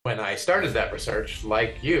When I started that research,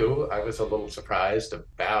 like you, I was a little surprised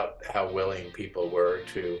about how willing people were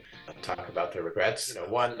to talk about their regrets.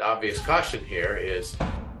 One obvious caution here is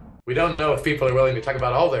we don't know if people are willing to talk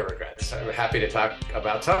about all their regrets. I'm happy to talk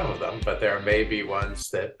about some of them, but there may be ones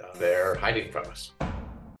that they're hiding from us.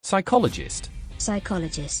 Psychologist.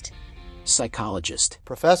 Psychologist. Psychologist.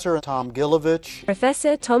 Professor Tom Gilovich.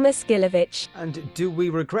 Professor Thomas Gilovich. And do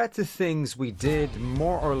we regret the things we did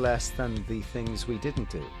more or less than the things we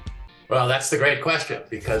didn't do? Well, that's the great question,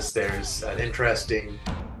 because there's an interesting...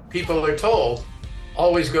 People are told,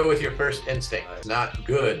 always go with your first instinct. It's not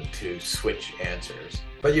good to switch answers,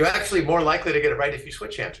 but you're actually more likely to get it right if you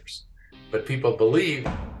switch answers. But people believe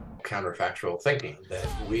counterfactual thinking, that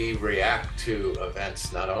we react to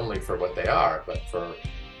events not only for what they are, but for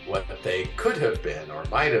what they could have been or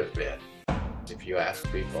might have been. If you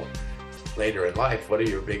ask people later in life, what are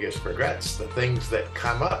your biggest regrets? The things that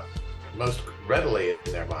come up most readily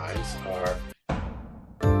in their minds are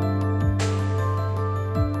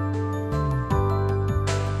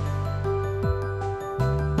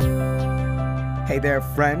Hey there,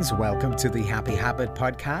 friends. Welcome to the Happy Habit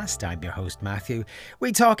Podcast. I'm your host, Matthew.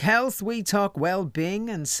 We talk health, we talk well-being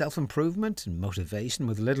and self-improvement and motivation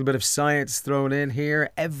with a little bit of science thrown in here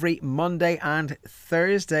every Monday and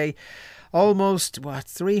Thursday. Almost,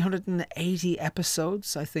 380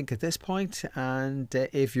 episodes, I think, at this point. And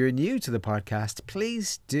if you're new to the podcast,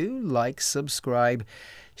 please do like, subscribe,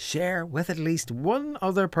 share with at least one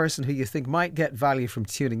other person who you think might get value from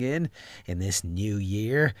tuning in this new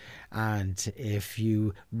year. And if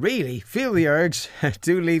you really feel the urge,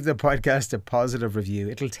 do leave the podcast a positive review.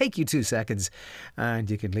 It'll take you 2 seconds and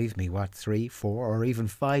you can leave me, 3, 4 or even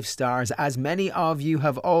 5 stars, as many of you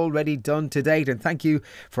have already done to date. And thank you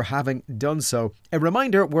for having done so. A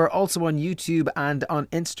reminder, we're also on YouTube and on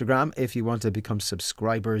Instagram if you want to become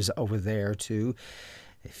subscribers over there too.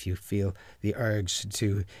 If you feel the urge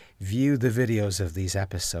to view the videos of these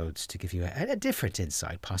episodes to give you a different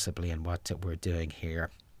insight possibly in what we're doing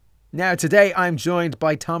here. Now, today I'm joined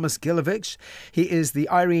by Thomas Gilovich. He is the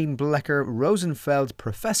Irene Blecker Rosenfeld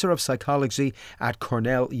Professor of Psychology at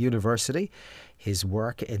Cornell University. His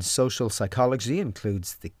work in social psychology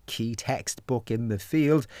includes the key textbook in the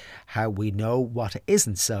field, How We Know What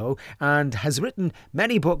Isn't So, and has written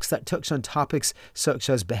many books that touch on topics such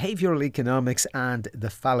as behavioural economics and the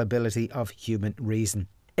fallibility of human reason.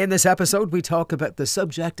 In this episode, we talk about the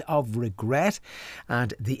subject of regret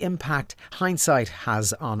and the impact hindsight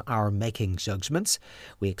has on our making judgments.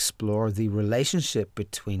 We explore the relationship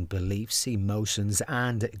between beliefs, emotions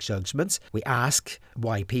and judgments. We ask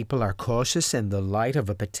why people are cautious in the light of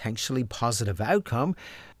a potentially positive outcome.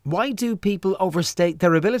 Why do people overstate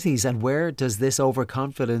their abilities, and where does this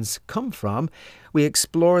overconfidence come from? We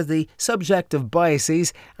explore the subject of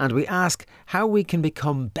biases, and we ask how we can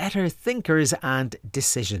become better thinkers and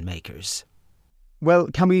decision makers. Well,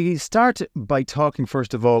 can we start by talking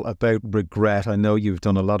first of all about regret? I know you've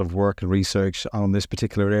done a lot of work and research on this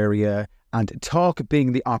particular area, and talk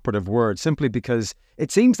being the operative word, simply because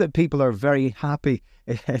it seems that people are very happy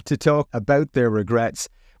to talk about their regrets,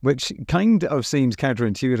 which kind of seems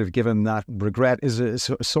counterintuitive given that regret is a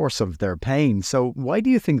source of their pain. So why do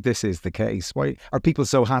you think this is the case? Why are people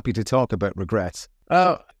so happy to talk about regrets?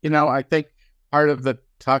 I think part of the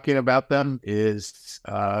talking about them is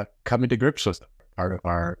coming to grips with them. Part of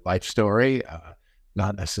our life story,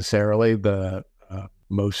 not necessarily the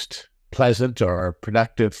most pleasant or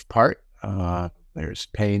productive part. There's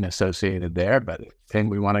pain associated there, but thing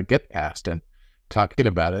we want to get past, and talking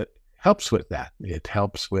about it helps with that. It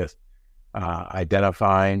helps with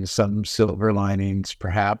identifying some silver linings,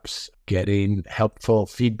 perhaps getting helpful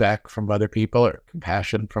feedback from other people or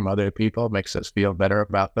compassion from other people makes us feel better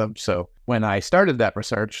about them. So when I started that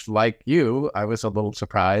research, like you, I was a little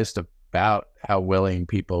surprised about how willing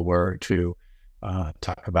people were to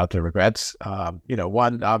talk about their regrets.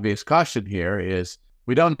 One obvious caution here is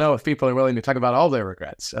we don't know if people are willing to talk about all their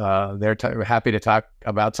regrets. They're happy to talk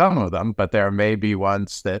about some of them, but there may be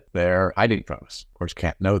ones that they're hiding from us. Of course,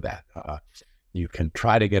 can't know that. You can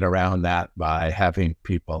try to get around that by having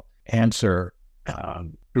people answer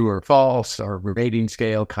true or false or rating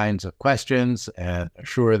scale kinds of questions and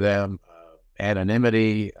assure them of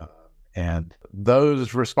anonymity. And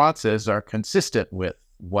those responses are consistent with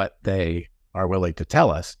what they are willing to tell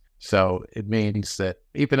us. So it means that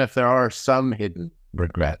even if there are some hidden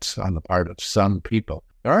regrets on the part of some people,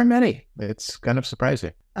 there aren't many. It's kind of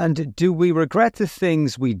surprising. And do we regret the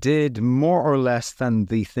things we did more or less than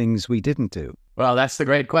the things we didn't do? Well, that's the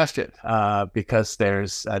great question, because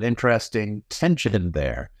there's an interesting tension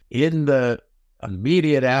there. In the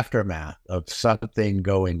immediate aftermath of something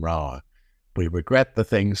going wrong, We regret the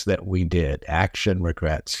things that we did. Action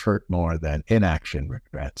regrets hurt more than inaction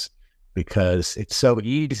regrets, because it's so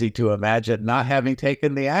easy to imagine not having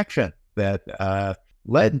taken the action that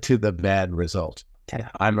led to the bad result.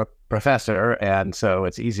 I'm a professor, and so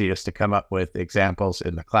it's easiest to come up with examples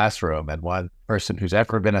in the classroom. And one person who's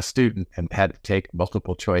ever been a student and had to take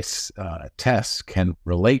multiple choice tests can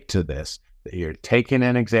relate to this. You're taking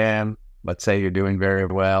an exam. Let's say you're doing very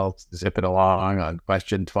well, zipping along on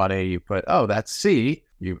question 20. You put, oh, that's C.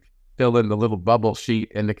 You fill in the little bubble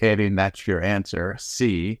sheet indicating that's your answer,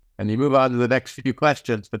 C. And you move on to the next few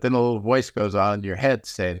questions, but then a little voice goes on in your head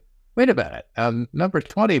saying, wait a minute, number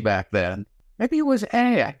 20 back then, maybe it was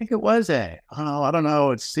A. I think it was A. Oh, I don't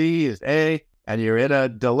know. It's C, is A. And you're in a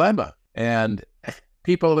dilemma. And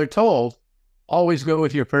people are told, always go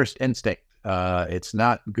with your first instinct. It's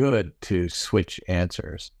not good to switch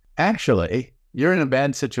answers. Actually, you're in a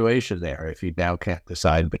bad situation there if you now can't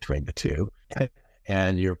decide between the two.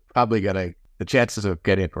 And you're probably the chances of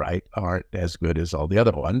getting it right aren't as good as all the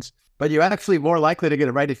other ones. But you're actually more likely to get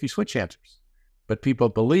it right if you switch answers. But people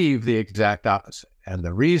believe the exact opposite. And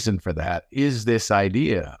the reason for that is this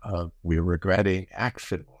idea of we're regretting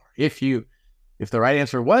action more. If the right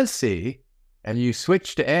answer was C and you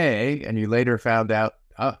switched to A and you later found out,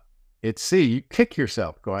 oh, it's C, you kick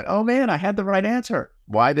yourself going, oh man, I had the right answer.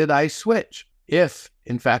 Why did I switch? If,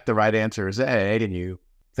 in fact, the right answer is A and you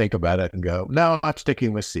think about it and go, no, I'm not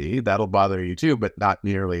sticking with C, that'll bother you too, but not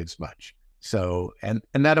nearly as much. So, and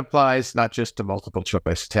that applies not just to multiple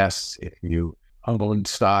choice tests. If you owned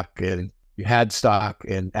stock and you had stock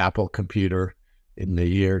in Apple Computer in the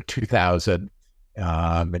year 2000,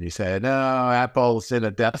 and you said, no, Apple's in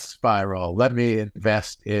a death spiral, let me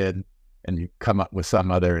invest in, and you come up with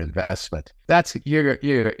some other investment. That's, you're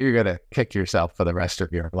going to kick yourself for the rest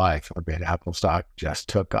of your life. I mean, Apple stock just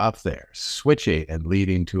took off there. Switching and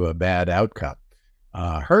leading to a bad outcome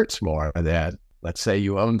hurts more than, let's say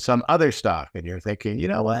you own some other stock and you're thinking, you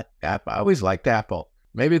know what, I always liked Apple.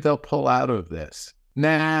 Maybe they'll pull out of this.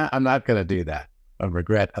 Nah, I'm not going to do that. A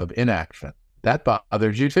regret of inaction. That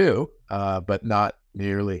bothers you too, but not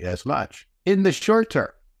nearly as much in the short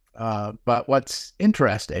term. But what's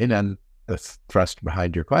interesting, and the thrust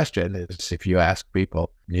behind your question, is if you ask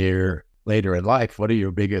people later in life, what are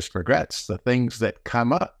your biggest regrets? The things that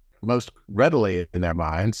come up most readily in their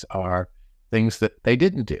minds are things that they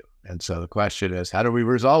didn't do. And so the question is, how do we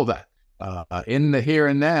resolve that? In the here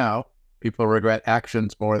and now, people regret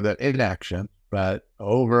actions more than inaction, but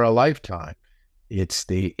over a lifetime, it's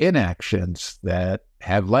the inactions that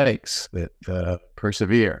have legs, that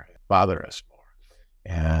persevere, bother us more.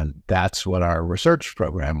 And that's what our research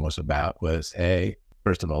program was about, was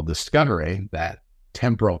first of all, discovering that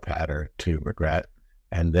temporal pattern to regret,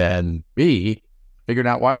 and then B, figuring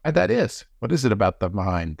out why that is. What is it about the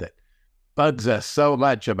mind that bugs us so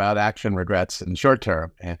much about action regrets in the short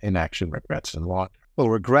term and inaction regrets in the long term? Well,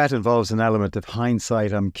 regret involves an element of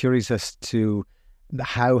hindsight. I'm curious as to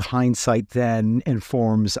how hindsight then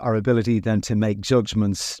informs our ability then to make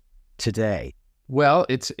judgments today. Well,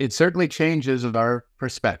 it certainly changes our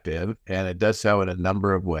perspective, and it does so in a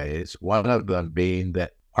number of ways. One of them being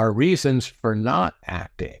that our reasons for not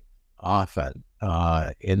acting often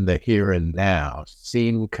in the here and now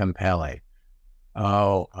seem compelling.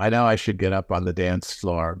 Oh, I know I should get up on the dance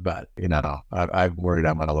floor, but, I'm worried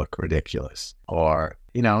I'm going to look ridiculous. Or,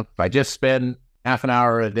 if I just spend half an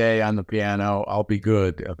hour a day on the piano, I'll be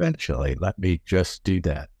good eventually. Let me just do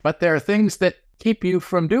that. But there are things that keep you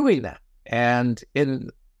from doing that. And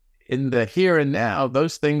in the here and now,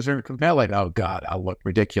 those things are compelling. Oh, God, I'll look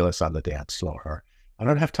ridiculous on the dance floor. Or, I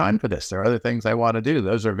don't have time for this. There are other things I want to do.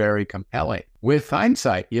 Those are very compelling. With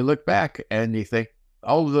hindsight, you look back and you think,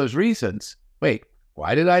 all of those reasons, wait,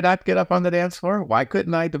 why did I not get up on the dance floor? Why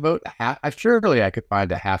couldn't I devote surely I could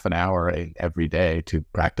find a half an hour every day to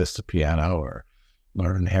practice the piano or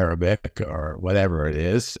learn Arabic or whatever it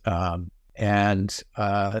is.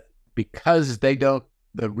 Because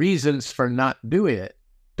the reasons for not doing it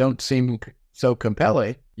don't seem so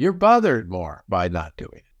compelling, you're bothered more by not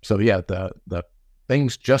doing it. So yeah, the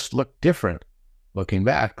things just look different looking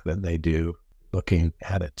back than they do looking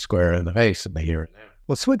at it square in the face in the here and now.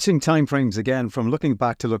 Well, switching timeframes again from looking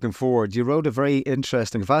back to looking forward, you wrote a very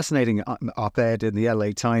interesting, fascinating op-ed in the LA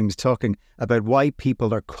Times talking about why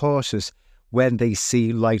people are cautious when they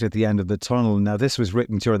see light at the end of the tunnel. Now, this was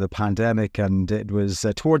written during the pandemic, and it was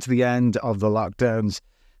towards the end of the lockdowns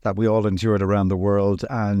that we all endured around the world,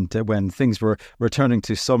 and when things were returning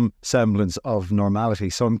to some semblance of normality.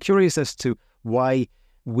 So I'm curious as to why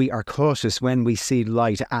we are cautious when we see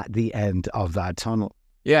light at the end of that tunnel.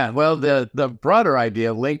 Yeah, well, the broader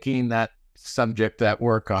idea linking that subject that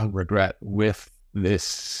work on regret with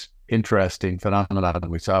this interesting phenomenon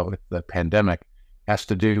we saw with the pandemic has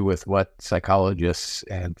to do with what psychologists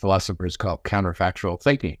and philosophers call counterfactual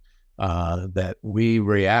thinking, that we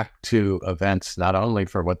react to events not only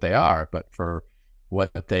for what they are, but for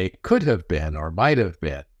what they could have been or might have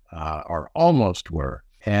been or almost were.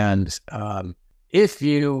 And if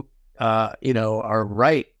you, are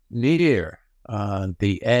right near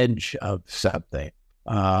the edge of something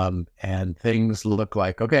and things look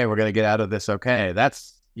like, okay, we're going to get out of this, okay,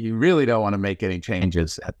 you really don't want to make any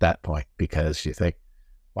changes at that point because you think,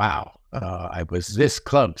 wow, I was this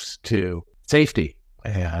close to safety,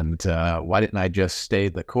 and why didn't I just stay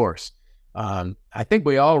the course? I think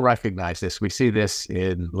we all recognize this. We see this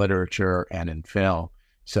in literature and in film.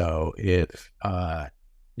 So if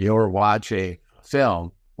you're watching a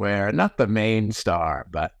film where not the main star,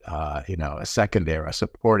 but a secondary, a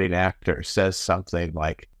supporting actor says something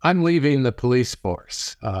like, "I'm leaving the police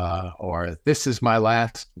force," or "This is my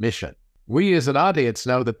last mission," we as an audience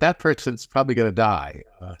know that that person's probably going to die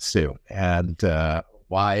soon. And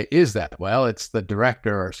why is that? Well, it's the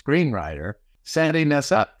director or screenwriter setting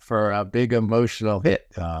us up for a big emotional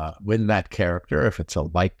hit. When that character, if it's a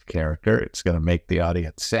liked character, it's going to make the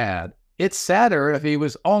audience sad. It's sadder if he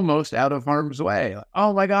was almost out of harm's way. Like,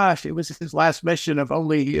 oh my gosh, it was his last mission. If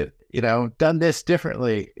only, done this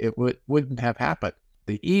differently, it wouldn't have happened.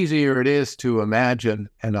 The easier it is to imagine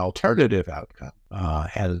an alternative outcome,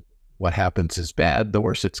 and what happens is bad, the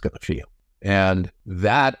worse it's going to feel. And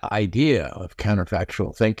that idea of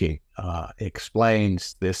counterfactual thinking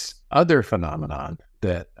explains this other phenomenon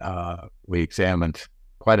that we examined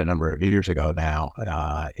quite a number of years ago now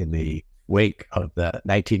in the wake of the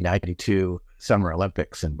 1992 Summer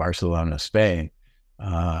Olympics in Barcelona, Spain,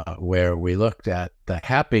 where we looked at the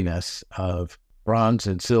happiness of bronze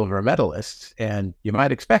and silver medalists. And you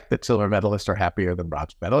might expect that silver medalists are happier than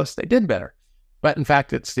bronze medalists. They did better. But in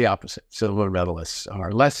fact, it's the opposite. Silver medalists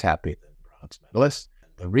are less happy than bronze medalists.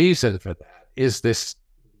 The reason for that is this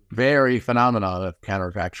very phenomenon of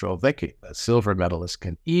counterfactual thinking. The silver medalists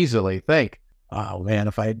can easily think, oh man,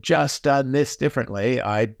 if I had just done this differently,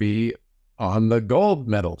 I'd be on the gold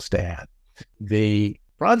medal stand. The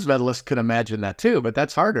bronze medalists can imagine that too, but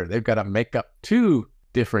that's harder. They've got to make up two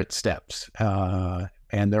different steps,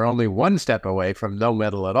 and they're only one step away from no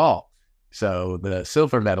medal at all. So the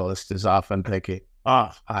silver medalist is often thinking,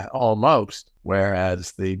 I almost,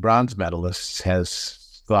 whereas the bronze medalist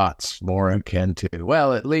has thoughts more akin to,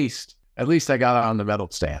 well, at least I got on the medal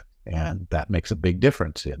stand. And that makes a big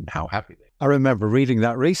difference in how happy they are. I remember reading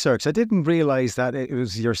that research. I didn't realize that it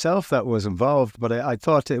was yourself that was involved, but I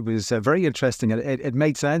thought it was very interesting. And it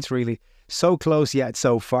made sense, really. So close yet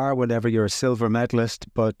so far whenever you're a silver medalist,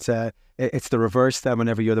 but it's the reverse then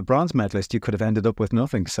whenever you're the bronze medalist. You could have ended up with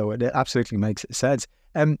nothing. So it absolutely makes sense.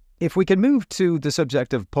 If we can move to the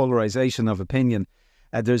subject of polarization of opinion,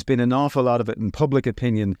 there's been an awful lot of it in public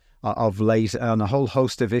opinion of late on a whole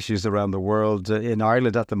host of issues around the world. In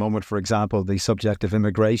Ireland at the moment, for example, the subject of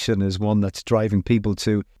immigration is one that's driving people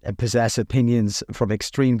to possess opinions from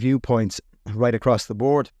extreme viewpoints right across the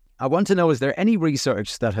board. I want to know, is there any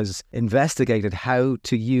research that has investigated how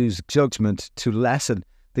to use judgment to lessen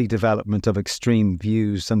the development of extreme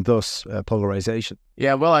views and thus polarization?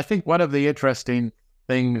 Yeah, well, I think one of the interesting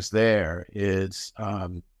things there is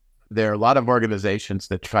there are a lot of organizations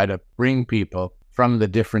that try to bring people from the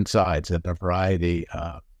different sides in a variety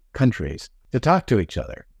of countries to talk to each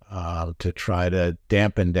other, to try to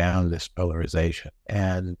dampen down this polarization.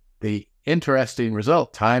 And the interesting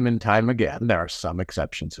result, time and time again, there are some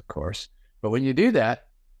exceptions, of course, but when you do that,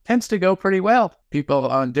 it tends to go pretty well. People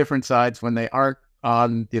on different sides, when they aren't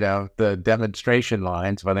on, the demonstration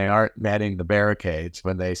lines, when they aren't manning the barricades,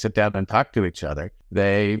 when they sit down and talk to each other,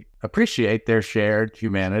 they appreciate their shared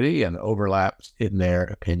humanity and overlaps in their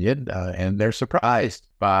opinion, and they're surprised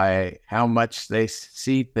by how much they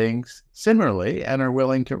see things similarly and are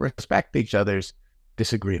willing to respect each other's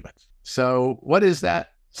disagreements. So what does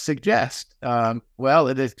that suggest? Well,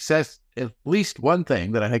 it says at least one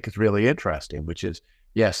thing that I think is really interesting, which is,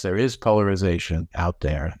 yes, there is polarization out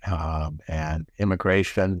there, and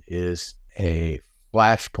immigration is a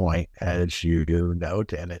flashpoint, as you do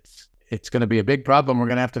note, and it's going to be a big problem we're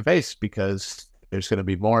going to have to face because there's going to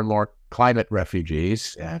be more and more climate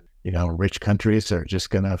refugees, and rich countries are just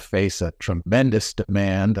going to face a tremendous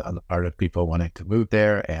demand on the part of people wanting to move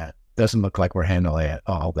there, and it doesn't look like we're handling it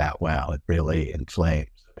all that well. It really inflames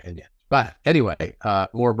opinion. But anyway,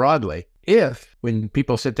 more broadly, if when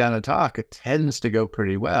people sit down and talk, it tends to go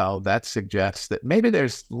pretty well, that suggests that maybe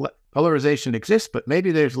there's polarization exists, but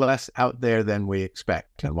maybe there's less out there than we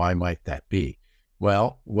expect. And why might that be?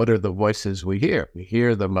 Well, what are the voices we hear? We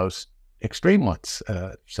hear the most extreme ones.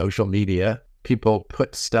 Social media, people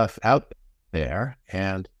put stuff out there,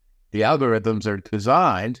 and the algorithms are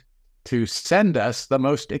designed to send us the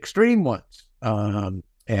most extreme ones.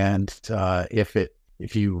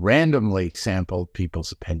 If you randomly sample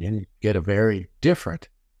people's opinion, you get a very different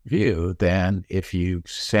view than if you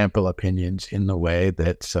sample opinions in the way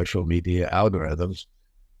that social media algorithms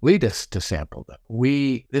lead us to sample them.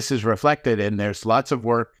 This is reflected in, there's lots of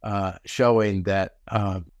work showing that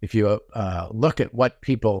if you look at what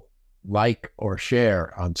people like or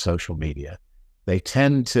share on social media, they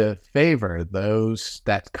tend to favor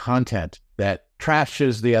that content that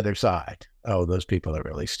trashes the other side. Oh, those people are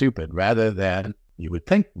really stupid, rather than, you would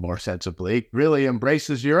think more sensibly, really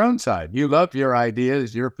embraces your own side. You love your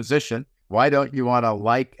ideas, your position. Why don't you want to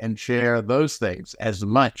like and share those things as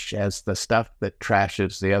much as the stuff that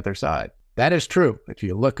trashes the other side? That is true. If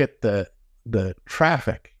you look at the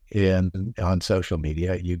traffic on social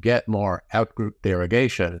media, you get more out-group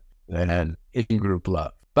derogation than in-group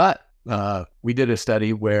love. But we did a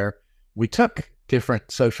study where we took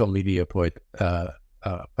different social media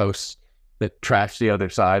posts that trash the other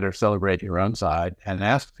side or celebrate your own side, and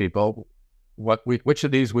asked people, which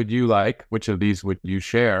of these would you like? Which of these would you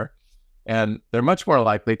share? And they're much more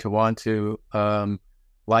likely to want to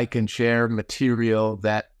like and share material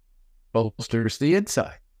that bolsters the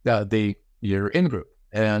inside, your in-group.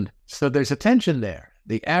 And so there's a tension there.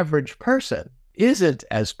 The average person isn't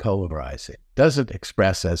as polarizing, doesn't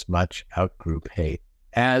express as much out-group hate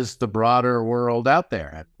as the broader world out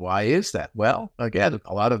there. And why is that? Well, again,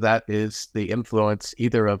 a lot of that is the influence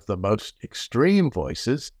either of the most extreme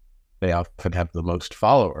voices. They often have the most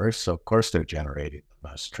followers, so of course they're generating the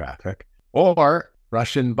most traffic, or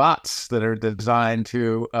Russian bots that are designed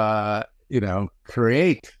to,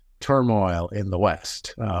 create turmoil in the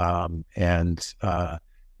West.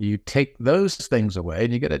 You take those things away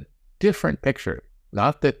and you get a different picture.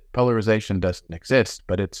 Not that polarization doesn't exist,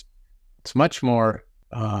 but it's much more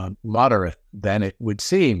moderate than it would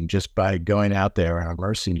seem just by going out there and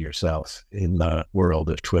immersing yourself in the world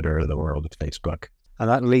of Twitter or the world of Facebook. And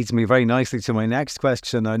that leads me very nicely to my next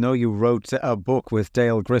question. I know you wrote a book with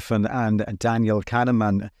Dale Griffin and Daniel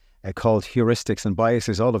Kahneman called Heuristics and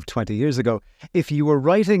Biases all of 20 years ago. If you were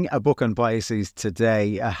writing a book on biases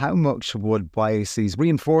today, how much would biases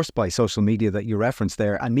reinforced by social media that you referenced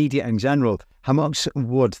there and media in general, how much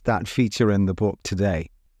would that feature in the book today?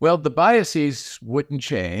 Well, the biases wouldn't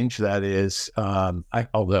change. That is,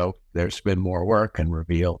 although there's been more work and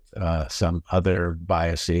revealed some other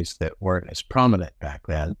biases that weren't as prominent back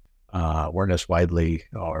then, weren't as widely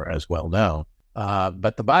or as well known.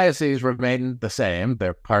 But the biases remain the same.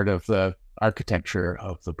 They're part of the architecture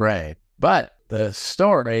of the brain. But the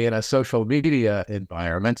story in a social media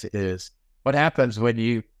environment is what happens when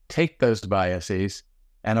you take those biases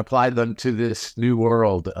and apply them to this new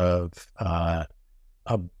world of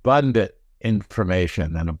abundant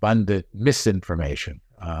information and abundant misinformation.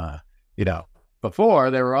 Before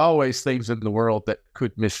there were always things in the world that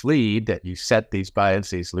could mislead, that you set these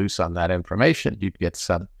biases loose on that information, you'd get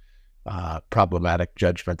some problematic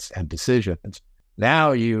judgments and decisions.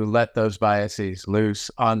 Now you let those biases loose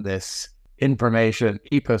on this information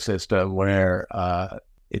ecosystem where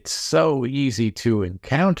it's so easy to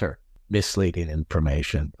encounter misleading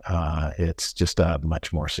information. It's just a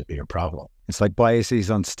much more severe problem. It's like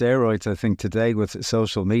biases on steroids, I think, today with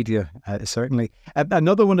social media, certainly.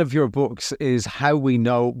 Another one of your books is How We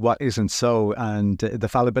Know What Isn't So and the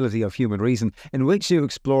Fallibility of Human Reason, in which you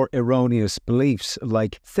explore erroneous beliefs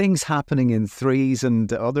like things happening in threes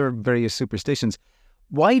and other various superstitions.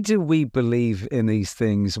 Why do we believe in these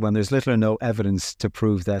things when there's little or no evidence to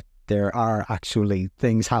prove that there are actually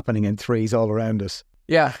things happening in threes all around us?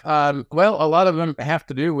 Yeah, well, a lot of them have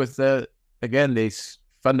to do with, these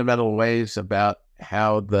fundamental ways about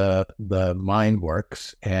how the mind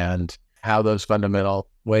works and how those fundamental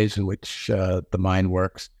ways in which the mind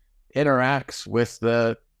works interacts with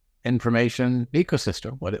the information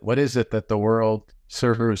ecosystem. What is it that the world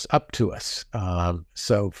serves up to us?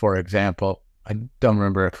 So, for example, I don't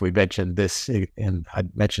remember if we mentioned this I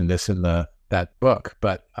mentioned this in that book,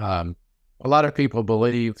 but a lot of people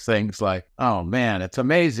believe things like, oh man, it's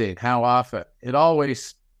amazing how often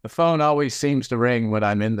the phone always seems to ring when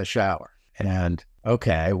I'm in the shower. And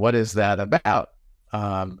okay, what is that about?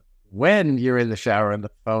 When you're in the shower and the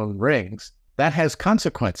phone rings, that has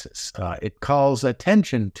consequences. It calls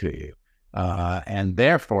attention to you. And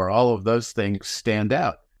therefore, all of those things stand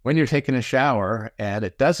out. When you're taking a shower and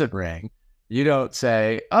it doesn't ring, you don't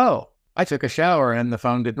say, oh, I took a shower and the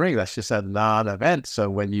phone didn't ring. That's just a non-event. So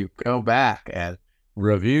when you go back and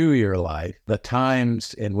review your life, the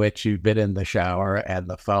times in which you've been in the shower and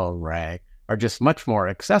the phone rang are just much more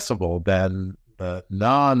accessible than the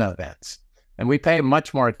non-events. And we pay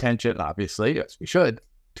much more attention, obviously, as we should,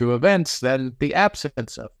 to events than the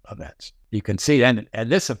absence of events. You can see, and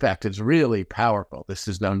this effect is really powerful. This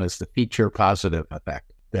is known as the feature positive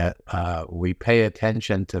effect, that we pay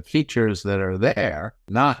attention to features that are there,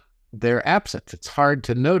 not their absence. It's hard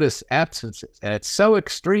to notice absences, and it's so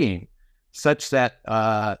extreme such that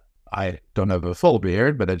I don't have a full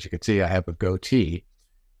beard, but as you can see, I have a goatee.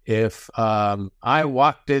 If I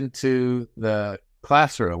walked into the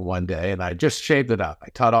classroom one day and I just shaved it off, I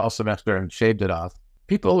taught all semester and shaved it off,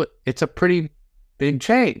 people, it's a pretty big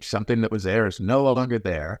change. Something that was there is no longer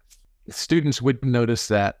there. The students wouldn't notice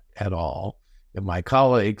that at all. And my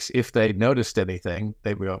colleagues, if they noticed anything,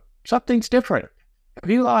 they would go, something's different. Have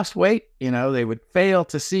you lost weight? They would fail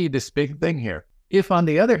to see this big thing here. If, on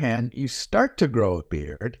the other hand, you start to grow a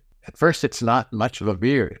beard, at first it's not much of a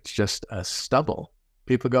beard, it's just a stubble.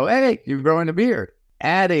 People go, hey, you're growing a beard.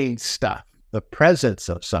 Adding stuff, the presence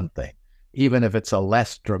of something, even if it's a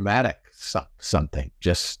less dramatic something,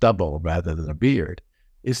 just stubble rather than a beard,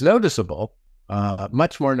 is noticeable,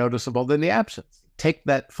 much more noticeable than the absence. Take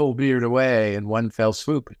that full beard away in one fell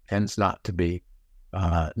swoop, it tends not to be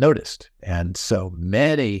noticed. And so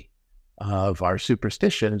many of our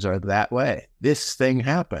superstitions are that way. This thing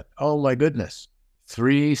happened. Oh my goodness.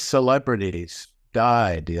 3 celebrities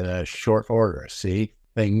died in a short order. See,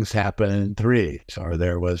 things happen in threes. Or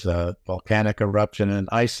there was a volcanic eruption in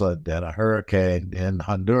Iceland and a hurricane in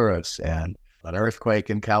Honduras and an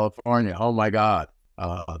earthquake in California. Oh my God.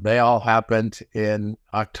 They all happened in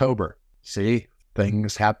October. See,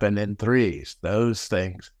 things happen in threes. Those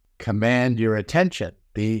things command your attention.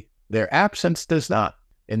 Their absence does not.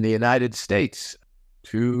 In the United States,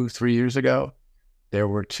 2-3 years ago, there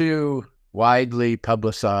were 2 widely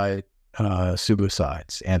publicized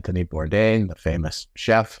suicides. Anthony Bourdain, the famous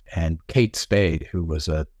chef, and Kate Spade, who was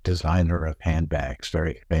a designer of handbags,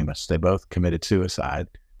 very famous. They both committed suicide,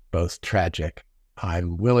 both tragic.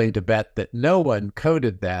 I'm willing to bet that no one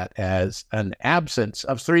coded that as an absence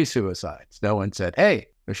of 3 suicides. No one said, hey,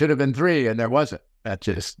 there should have been 3, and there wasn't. That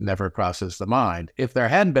just never crosses the mind. If there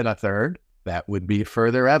hadn't been a third, that would be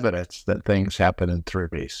further evidence that things happen in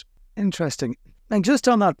threes. Interesting. And just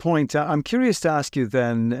on that point, I'm curious to ask you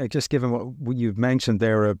then, just given what you've mentioned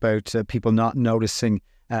there about people not noticing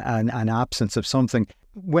an absence of something,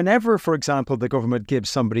 whenever, for example, the government gives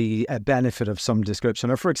somebody a benefit of some description,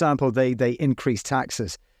 or for example, they increase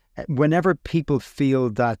taxes, whenever people feel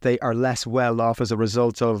that they are less well off as a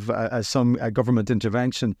result of some government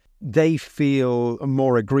intervention, they feel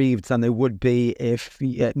more aggrieved than they would be if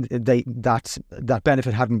that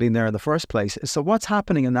benefit hadn't been there in the first place. So what's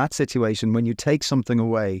happening in that situation when you take something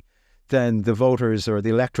away? Then the voters or the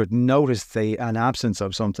electorate notice an absence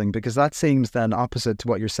of something, because that seems then opposite to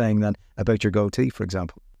what you're saying then about your goatee, for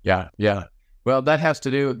example. Yeah. Well, that has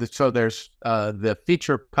to do with, so there's the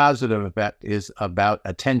feature positive effect is about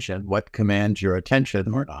attention, what commands your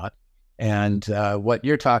attention or not. And what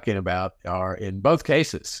you're talking about are, in both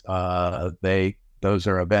cases, those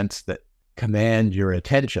are events that command your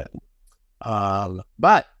attention.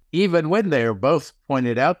 But even when they're both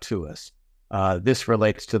pointed out to us, this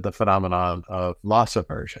relates to the phenomenon of loss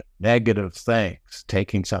aversion. Negative things,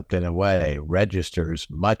 taking something away, registers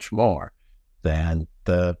much more than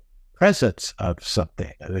the presence of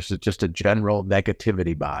something. There's just a general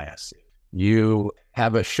negativity bias. You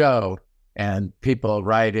have a show and people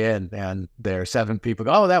write in and there are 7 people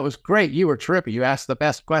go, oh, that was great. You were terrific. You asked the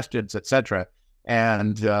best questions, etc.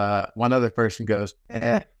 And one other person goes,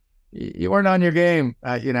 you weren't on your game.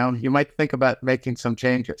 You might think about making some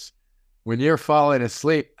changes. When you're falling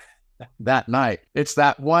asleep that night, it's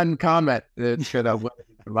that one comment that should have went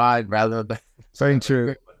in your mind rather than... Very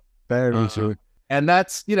true. Very true. And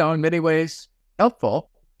that's, in many ways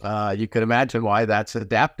helpful. You could imagine why that's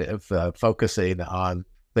adaptive. Focusing on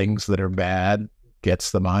things that are bad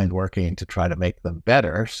gets the mind working to try to make them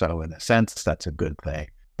better. So in a sense, that's a good thing.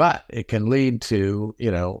 But it can lead to,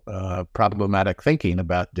 problematic thinking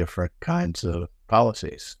about different kinds of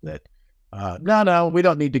policies that, no, we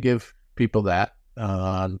don't need to give people that.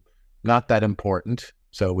 Not that important.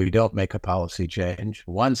 So we don't make a policy change.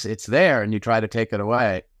 Once it's there and you try to take it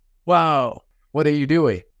away, wow, what are you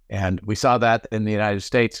doing? And we saw that in the United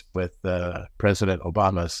States with President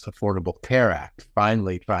Obama's Affordable Care Act,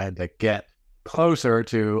 finally trying to get closer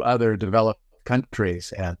to other developed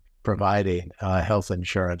countries and providing health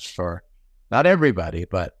insurance for not everybody,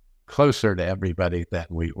 but closer to everybody than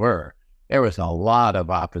we were. There was a lot of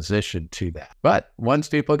opposition to that. But once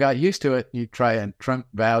people got used to it, you try, and Trump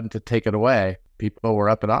vowed to take it away, people were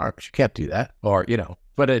up in arms. You can't do that. Or,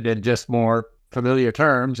 put it in just more familiar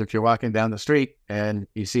terms. If you're walking down the street and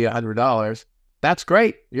you see $100, that's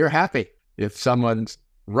great. You're happy. If someone's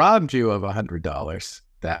robbed you of $100,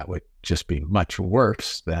 that would just be much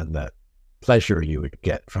worse than the pleasure you would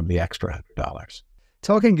get from the extra $100.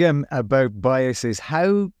 Talking about biases,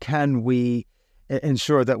 how can we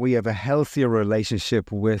ensure that we have a healthier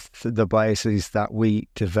relationship with the biases that we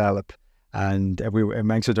develop? And we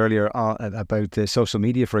mentioned earlier about the social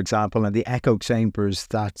media, for example, and the echo chambers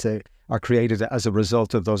that are created as a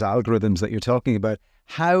result of those algorithms that you're talking about.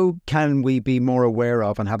 How can we be more aware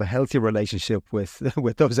of and have a healthier relationship with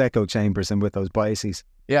those echo chambers and with those biases?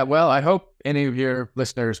 Yeah, well, I hope any of your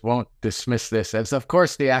listeners won't dismiss this as, of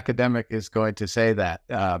course, the academic is going to say that,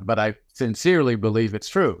 but I sincerely believe it's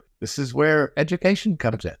true. This is where education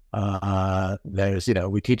comes in.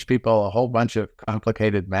 We teach people a whole bunch of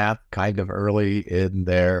complicated math kind of early in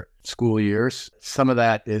their school years. Some of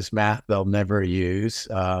that is math they'll never use.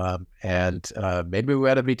 And maybe we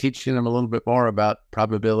ought to be teaching them a little bit more about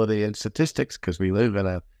probability and statistics, because we live in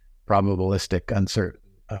a probabilistic, uncertain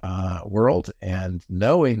world, and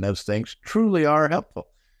knowing those things truly are helpful.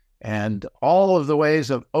 And all of the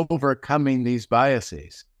ways of overcoming these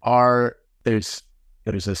biases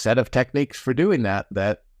there's a set of techniques for doing that,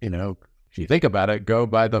 if you think about it, go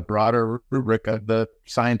by the broader rubric of the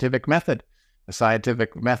scientific method. The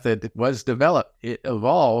scientific method was developed. It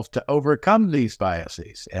evolved to overcome these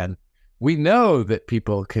biases. And we know that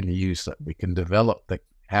people can use them. We can develop the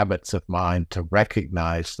habits of mind to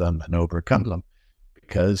recognize them and overcome them,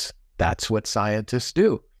 because that's what scientists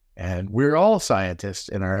do. And we're all scientists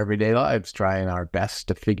in our everyday lives, trying our best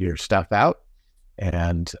to figure stuff out.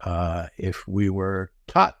 And if we were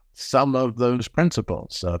taught some of those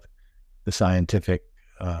principles of the scientific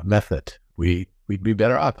method, we'd be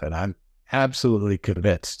better off. And I'm absolutely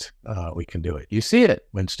convinced we can do it. You see it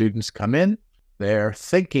when students come in. They're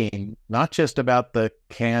thinking not just about the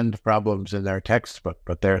canned problems in their textbook,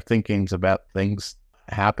 but they're thinking about things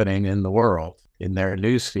happening in the world, in their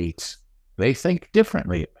news feeds. They think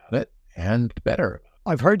differently about it and better.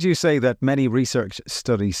 I've heard you say that many research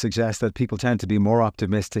studies suggest that people tend to be more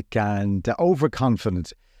optimistic and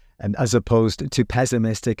overconfident, and as opposed to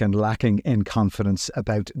pessimistic and lacking in confidence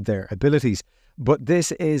about their abilities. But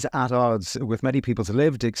this is at odds with many people's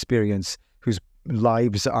lived experience, whose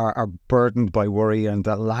lives are burdened by worry and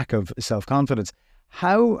a lack of self-confidence.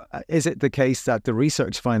 How is it the case that the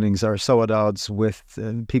research findings are so at odds with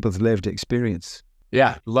people's lived experience?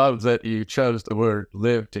 Yeah, love that you chose the word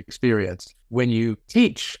lived experience. When you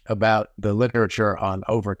teach about the literature on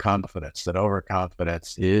overconfidence, that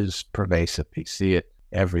overconfidence is pervasive. You see it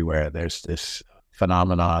everywhere. There's this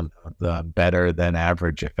phenomenon of the better than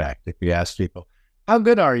average effect. If you ask people, how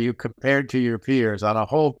good are you compared to your peers on a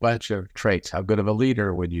whole bunch of traits? How good of a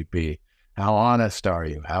leader would you be? How honest are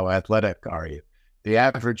you? How athletic are you? The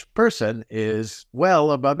average person is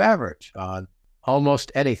well above average on almost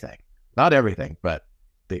anything. Not everything, but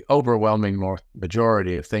the overwhelming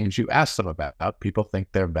majority of things you ask them about, people think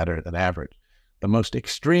they're better than average. The most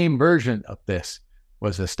extreme version of this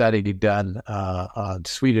was a study done on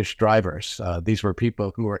Swedish drivers. These were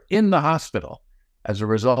people who were in the hospital as a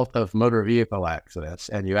result of motor vehicle accidents.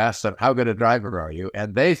 And you ask them, how good a driver are you?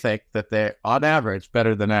 And they think that they're, on average,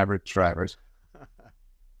 better than average drivers.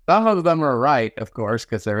 Some of them are right, of course,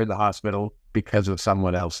 because they're in the hospital because of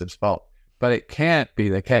someone else's fault. But it can't be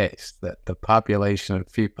the case that the population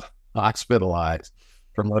of people hospitalized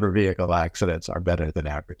for motor vehicle accidents are better than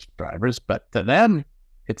average drivers. But to them,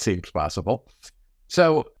 it seems possible.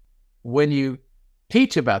 So when you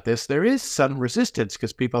teach about this, there is some resistance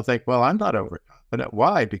because people think, well, I'm not overconfident.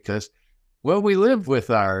 Why? Because, well, we live with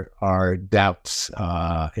our doubts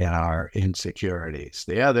and our insecurities.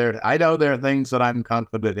 I know there are things that I'm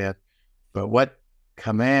confident in, but what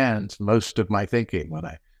commands most of my thinking when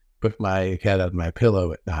I put my head on my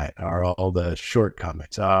pillow at night are all the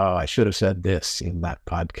shortcomings. Oh, I should have said this in that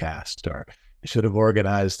podcast, or I should have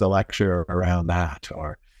organized the lecture around that,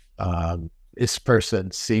 or this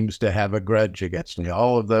person seems to have a grudge against me.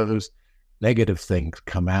 All of those negative things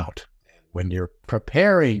come out. When you're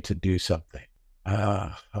preparing to do something,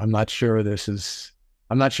 I'm not sure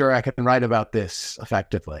I can write about this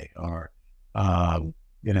effectively, or, I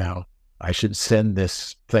should send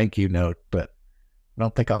this thank you note, but I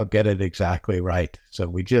don't think I'll get it exactly right. So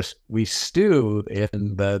we stew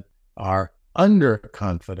in our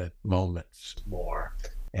underconfident moments more.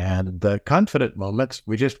 And the confident moments,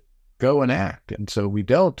 we just go and act. And so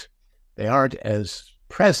they aren't as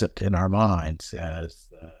present in our minds as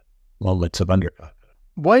the moments of underconfidence.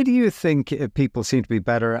 Why do you think people seem to be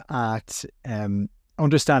better at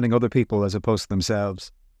understanding other people as opposed to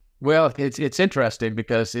themselves? Well, it's interesting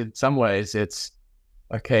because in some ways it's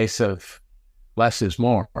a case of less is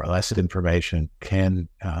more, or less information can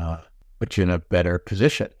put you in a better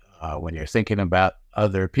position. When you're thinking about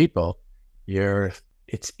other people,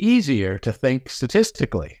 it's easier to think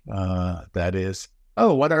statistically. That is,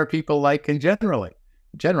 what are people like in general?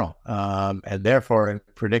 And therefore, in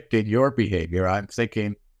predicting your behavior, I'm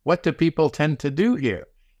thinking, what do people tend to do here?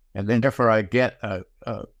 And then therefore, I get a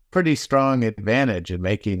pretty strong advantage in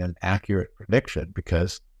making an accurate prediction,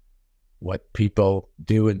 because what people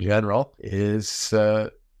do in general is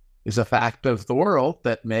a fact of the world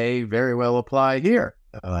that may very well apply here,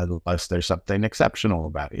 unless there's something exceptional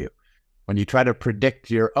about you. When you try to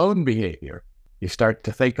predict your own behavior, you start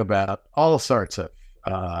to think about all sorts of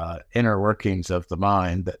inner workings of the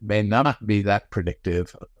mind that may not be that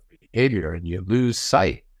predictive of behavior, and you lose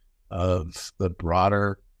sight of the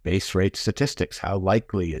broader base rate statistics. How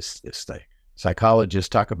likely is this thing? Psychologists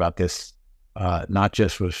talk about this not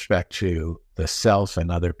just with respect to the self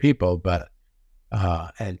and other people, but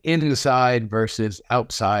an inside versus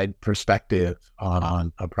outside perspective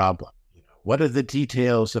on a problem. What are the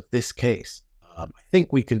details of this case? I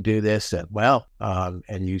think we can do this, and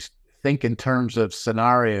you think in terms of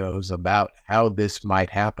scenarios about how this might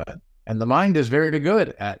happen. And the mind is very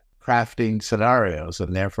good at crafting scenarios,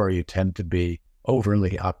 and therefore you tend to be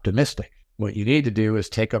overly optimistic. What you need to do is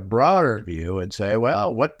take a broader view and say,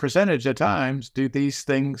 well, what percentage of times do these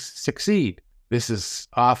things succeed? This is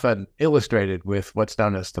often illustrated with what's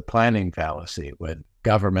known as the planning fallacy, when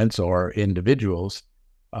governments or individuals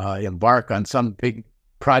embark on some big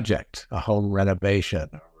project, a home renovation,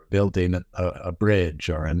 or building a bridge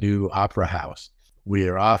or a new opera house. We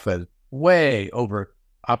are often way over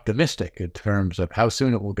optimistic in terms of how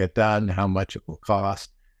soon it will get done, how much it will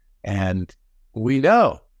cost. And we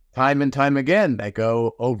know time and time again, they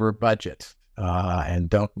go over budget and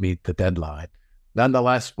don't meet the deadline.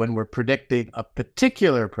 Nonetheless, when we're predicting a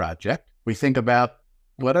particular project, we think about,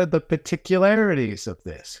 what are the particularities of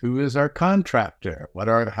this? Who is our contractor?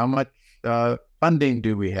 How much funding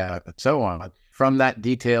do we have? And so on. From that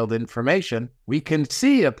detailed information, we can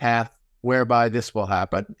see a path whereby this will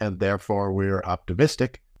happen, and therefore we're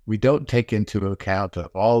optimistic. We don't take into account of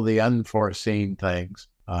all the unforeseen things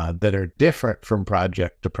that are different from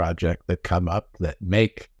project to project that come up that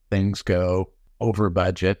make things go over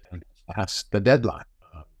budget and past the deadline.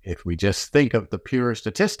 If we just think of the pure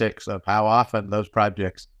statistics of how often those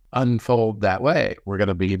projects unfold that way, we're going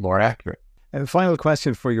to be more accurate. And final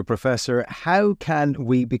question for you, Professor. How can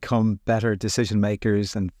we become better decision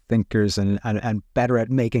makers and thinkers and better at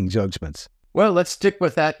making judgments? Well, let's stick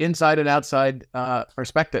with that inside and outside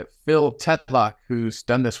perspective. Phil Tetlock, who's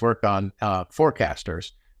done this work on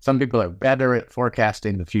forecasters, some people are better at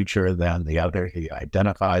forecasting the future than the other. He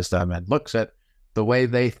identifies them and looks at the way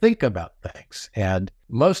they think about things. And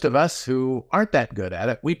most of us who aren't that good at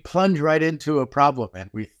it, we plunge right into a problem and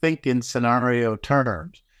we think in scenario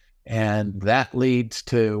terms. And that leads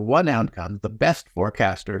to one outcome. The best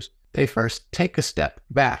forecasters, they first take a step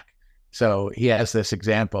back. So he has this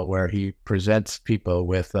example where he presents people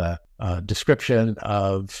with a description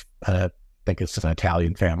of, I think it's an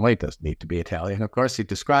Italian family. It doesn't need to be Italian, of course. He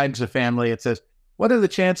describes a family. It says, what are the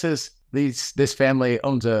chances this family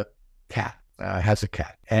owns a cat? Has a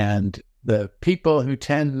cat. And the people who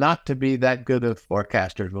tend not to be that good of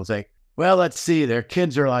forecasters will say, well, let's see, their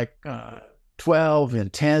kids are like 12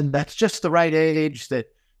 and 10. That's just the right age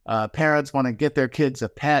that parents want to get their kids a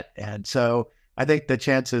pet. And so I think the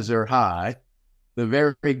chances are high. The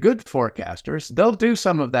very good forecasters, they'll do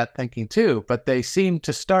some of that thinking too, but they seem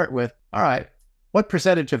to start with, all right, what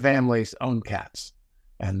percentage of families own cats?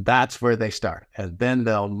 And that's where they start. And then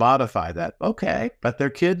they'll modify that. Okay, but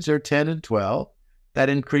their kids are 10 and 12. That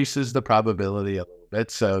increases the probability a little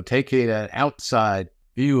bit. So taking an outside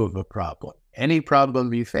view of a problem, any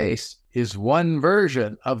problem you face is one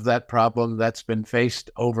version of that problem that's been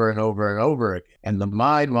faced over and over and over again. And the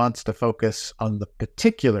mind wants to focus on the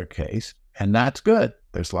particular case, and that's good.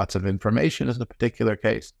 There's lots of information in the particular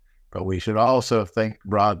case, but we should also think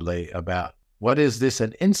broadly about what is this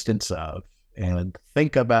an instance of? And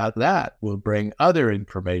think about that will bring other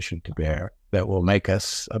information to bear that will make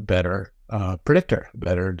us a better predictor, a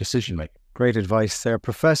better decision maker. Great advice there.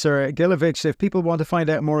 Professor Gilovich, if people want to find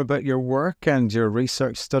out more about your work and your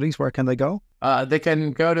research studies, where can they go? They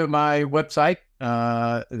can go to my website.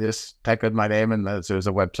 Just type in my name and there's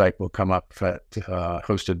a website will come up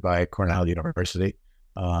hosted by Cornell University.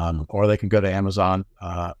 Or they can go to Amazon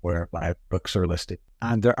where my books are listed.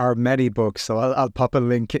 And there are many books, so I'll pop a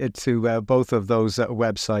link to both of those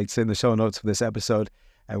websites in the show notes for this episode.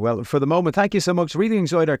 Well, for the moment, thank you so much. Really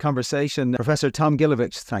enjoyed our conversation. Professor Tom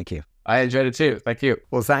Gilovich, thank you. I enjoyed it too. Thank you.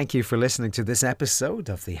 Well, thank you for listening to this episode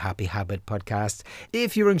of the Happy Habit podcast.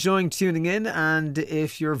 If you're enjoying tuning in and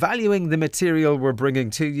if you're valuing the material we're bringing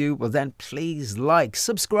to you, well then please like,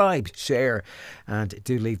 subscribe, share, and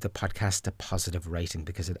do leave the podcast a positive rating,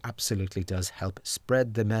 because it absolutely does help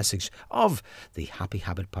spread the message of the Happy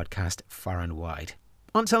Habit podcast far and wide.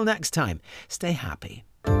 Until next time, stay happy.